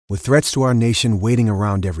With threats to our nation waiting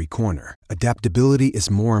around every corner, adaptability is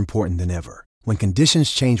more important than ever. When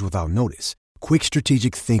conditions change without notice, quick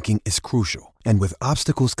strategic thinking is crucial. And with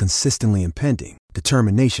obstacles consistently impending,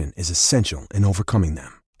 determination is essential in overcoming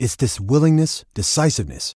them. It's this willingness,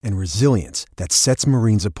 decisiveness, and resilience that sets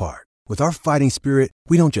Marines apart. With our fighting spirit,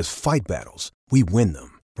 we don't just fight battles, we win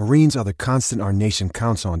them. Marines are the constant our nation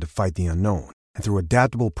counts on to fight the unknown. And through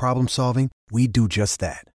adaptable problem solving, we do just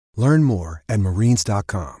that. Learn more at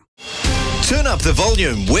marines.com. Turn up the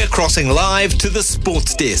volume. We're crossing live to the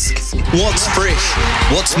sports desk. What's fresh?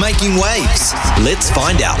 What's making waves? Let's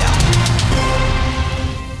find out.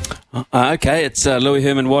 Okay, it's Louis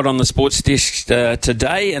Herman Watt on the sports desk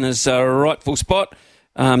today in his rightful spot.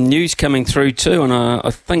 News coming through too, and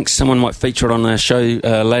I think someone might feature it on our show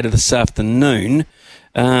later this afternoon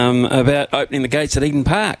about opening the gates at Eden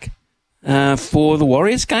Park for the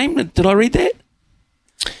Warriors game. Did I read that?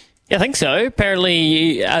 Yeah, I think so.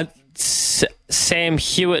 Apparently, Sam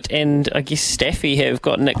Hewitt and I guess Staffy have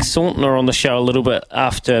got Nick Sauntner on the show a little bit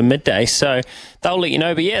after midday, so they'll let you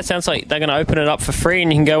know. But yeah, it sounds like they're going to open it up for free,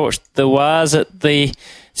 and you can go watch the Wars at the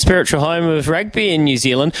spiritual home of rugby in New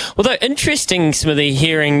Zealand. Although interesting, Smithy,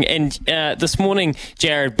 hearing, and this morning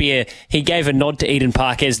Jared Beer, he gave a nod to Eden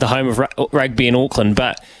Park as the home of rugby in Auckland,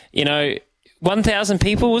 but 1,000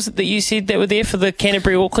 people, was it that you said that were there for the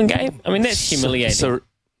Canterbury-Auckland game? I mean, that's humiliating. So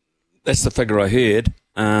that's the figure I heard.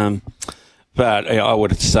 But I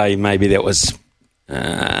would say maybe that was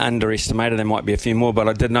underestimated. There might be a few more, but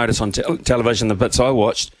I did notice on television, the bits I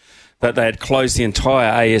watched, that they had closed the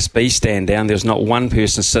entire ASB stand down. There's not one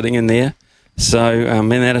person sitting in there. So,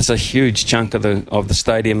 that is a huge chunk of the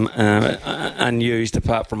stadium unused,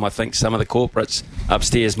 apart from, I think, some of the corporates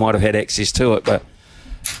upstairs might have had access to it.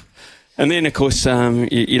 And then, of course,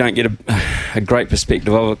 you don't get a great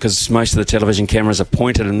perspective of it because most of the television cameras are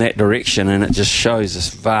pointed in that direction, and it just shows this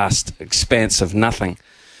vast expanse of nothing.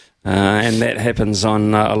 And that happens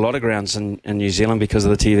on a lot of grounds in New Zealand because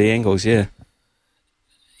of the TV angles, yeah.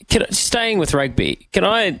 Staying with rugby, can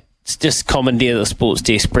I just commandeer the sports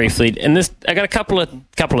desk briefly? And I got a couple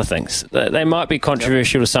of things. They might be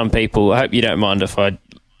controversial to some people. I hope you don't mind if I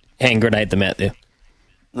hand grenade them out there.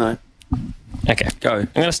 No. Okay, go. I'm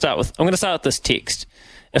going to start with this text.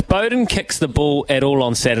 If Bowden kicks the ball at all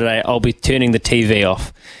on Saturday, I'll be turning the TV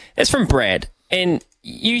off. That's from Brad. And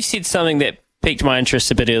you said something that piqued my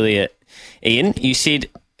interest a bit earlier, Ian. You said,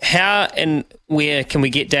 how and where can we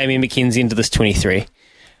get Damian McKenzie into this 23?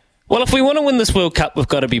 Well, if we want to win this World Cup, we've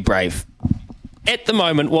got to be brave. At the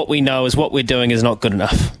moment, what we know is what we're doing is not good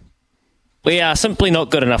enough. We are simply not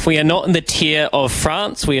good enough. We are not in the tier of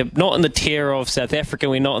France. We are not in the tier of South Africa.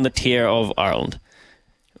 We're not in the tier of Ireland.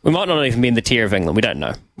 We might not even be in the tier of England. We don't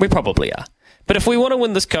know. We probably are. But if we want to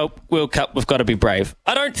win this World Cup, we've got to be brave.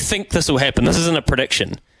 I don't think this will happen. This isn't a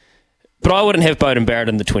prediction. But I wouldn't have Beauden Barrett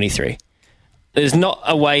in the 23. There's not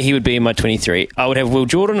a way he would be in my 23. I would have Will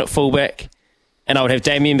Jordan at fullback, and I would have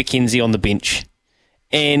Damian McKenzie on the bench.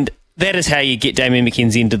 And that is how you get Damian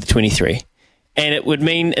McKenzie into the 23. And it would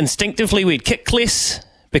mean instinctively we'd kick less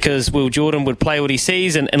because Will Jordan would play what he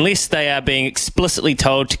sees, and unless they are being explicitly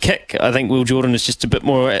told to kick, I think Will Jordan is just a bit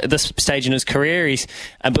more, at this stage in his career, he's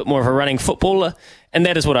a bit more of a running footballer, and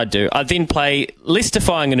that is what I'd do. I'd then play Lester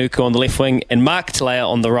Fainga'anuku on the left wing and Mark Talea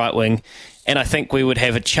on the right wing, and I think we would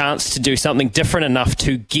have a chance to do something different enough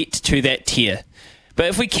to get to that tier. But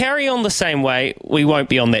if we carry on the same way, we won't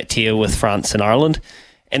be on that tier with France and Ireland,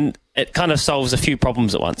 and it kind of solves a few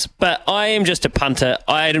problems at once. But I am just a punter.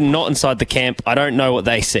 I am not inside the camp. I don't know what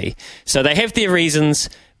they see. So they have their reasons,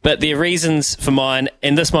 but their reasons for mine,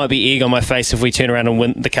 and this might be egg on my face if we turn around and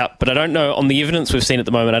win the cup, but I don't know, on the evidence we've seen at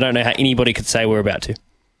the moment, I don't know how anybody could say we're about to.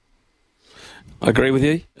 I agree with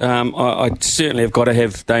you. I certainly have got to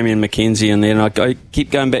have Damian McKenzie in there, and I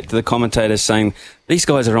keep going back to the commentators saying, these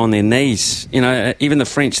guys are on their knees. Even the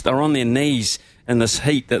French, they're on their knees in this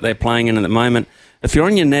heat that they're playing in at the moment. If you're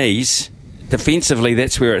on your knees, defensively,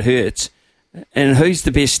 that's where it hurts. And who's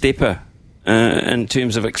the best stepper in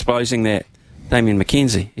terms of exposing that? Damian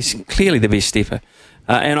McKenzie. He's clearly the best stepper.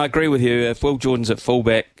 And I agree with you. If Will Jordan's at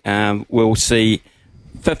fullback, we'll see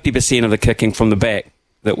 50% of the kicking from the back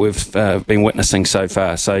that we've been witnessing so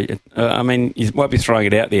far. So, you might be throwing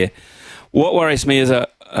it out there. What worries me is,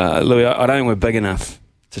 Louis, I don't think we're big enough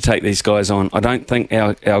to take these guys on. I don't think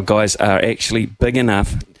our guys are actually big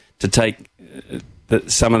enough to take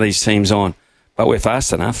some of these teams on, but we're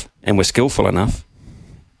fast enough and we're skillful enough.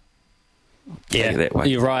 Yeah,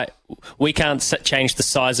 you're right. We can't change the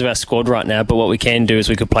size of our squad right now, but what we can do is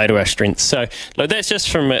we could play to our strengths. So, look, that's just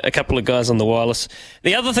from a couple of guys on the wireless.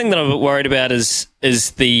 The other thing that I'm a bit worried about is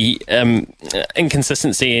the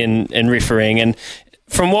inconsistency in refereeing. And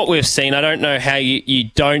from what we've seen, I don't know how you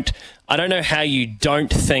don't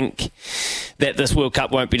think that this World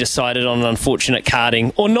Cup won't be decided on an unfortunate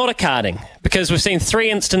carding or not a carding, because we've seen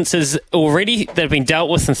 3 instances already that have been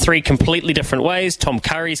dealt with in 3 completely different ways. Tom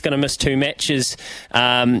Curry's going to miss 2 matches.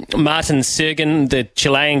 Martin Sergin, the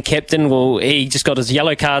Chilean captain, he just got his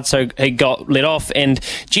yellow card, so he got let off. And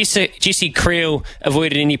Jesse Creel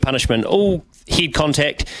avoided any punishment. All head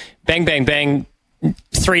contact, bang, bang, bang.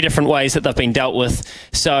 3 different ways that they've been dealt with.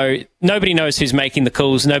 So nobody knows who's making the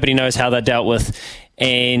calls. Nobody knows how they're dealt with.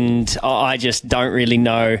 And I just don't really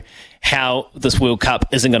know how this World Cup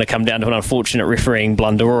isn't going to come down to an unfortunate refereeing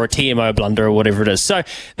blunder or a TMO blunder or whatever it is. So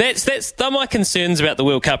they're my concerns about the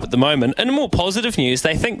World Cup at the moment. And more positive news,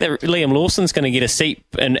 they think that Liam Lawson's going to get a seat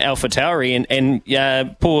in AlphaTauri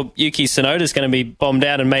and poor Yuki Tsunoda's going to be bombed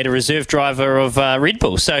out and made a reserve driver of Red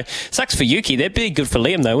Bull. So sucks for Yuki. That'd be good for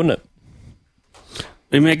Liam though, wouldn't it?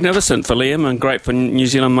 Be magnificent for Liam and great for New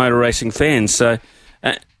Zealand motor racing fans. So,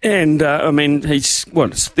 I mean, he's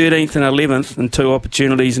 13th and 11th and 2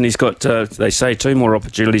 opportunities, and he's got they say 2 more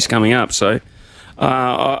opportunities coming up. So,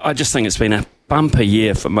 I just think it's been a bumper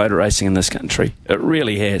year for motor racing in this country. It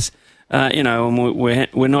really has. And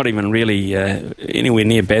we're not even really anywhere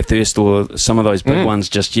near Bathurst or some of those big ones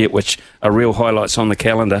just yet, which are real highlights on the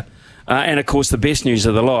calendar. And, of course, the best news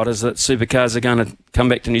of the lot is that supercars are going to come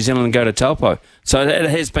back to New Zealand and go to Taupo. So it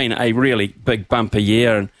has been a really big bumper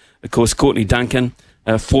year. And, of course, Courtney Duncan,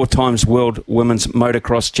 4 times world women's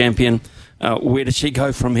motocross champion. Where does she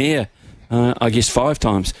go from here? I guess 5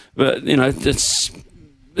 times. But, it's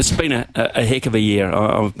been a heck of a year.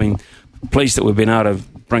 I've been pleased that we've been able to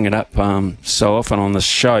bring it up so often on this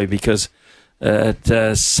show, because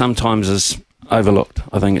it sometimes is overlooked,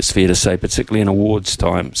 I think it's fair to say, particularly in awards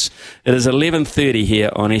times. It is 11:30 here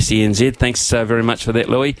on SENZ. Thanks very much for that,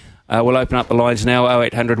 Louis. We'll open up the lines now,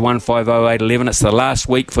 0800 150 811. It's the last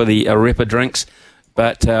week for the Arepa drinks,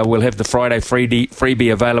 but we'll have the Friday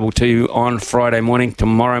freebie available to you on Friday morning.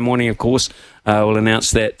 Tomorrow morning, of course, we'll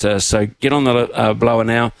announce that. So get on the blower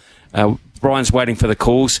now. Brian's waiting for the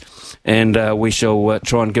calls, and we shall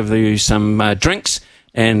try and give you some drinks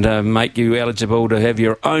and make you eligible to have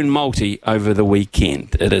your own multi over the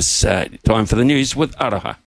weekend. It is time for the news with Aroha.